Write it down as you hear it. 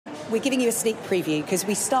we're giving you a sneak preview because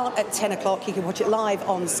we start at 10 o'clock. You can watch it live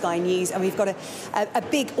on Sky News, and we've got a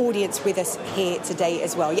big audience with us here today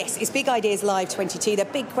as well. Yes, it's Big Ideas Live 22. The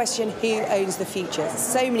big question, who owns the future?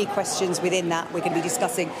 So many questions within that we're going to be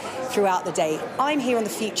discussing throughout the day. I'm here on the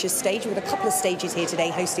future stage with a couple of stages here today,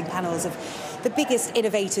 hosting panels of the biggest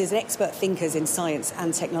innovators and expert thinkers in science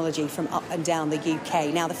and technology from up and down the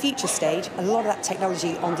UK. Now, the future stage, a lot of that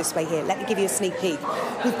technology on display here. Let me give you a sneak peek.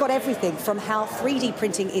 We've got everything from how 3D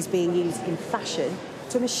printing is being used in fashion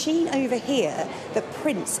to a machine over here that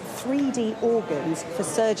prints 3D organs for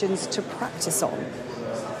surgeons to practice on.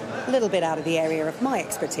 A little bit out of the area of my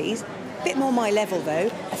expertise. A bit more my level,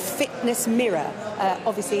 though, a fitness mirror.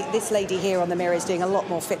 Obviously, this lady here on the mirror is doing a lot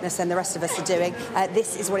more fitness than the rest of us are doing.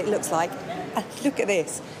 This is what it looks like. Look at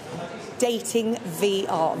this. Dating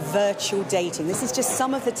VR, virtual dating. This is just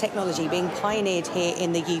some of the technology being pioneered here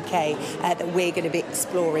in the UK that we're going to be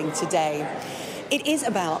exploring today. It is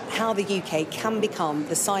about how the UK can become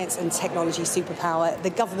the science and technology superpower the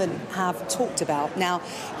government have talked about. Now,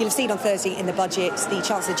 you'll have seen on Thursday in the budget, the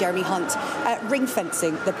Chancellor Jeremy Hunt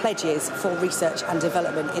ring-fencing the pledges for research and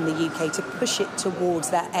development in the UK to push it towards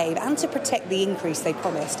that aim and to protect the increase they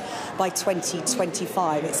promised by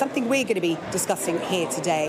 2025. It's something we're going to be discussing here today.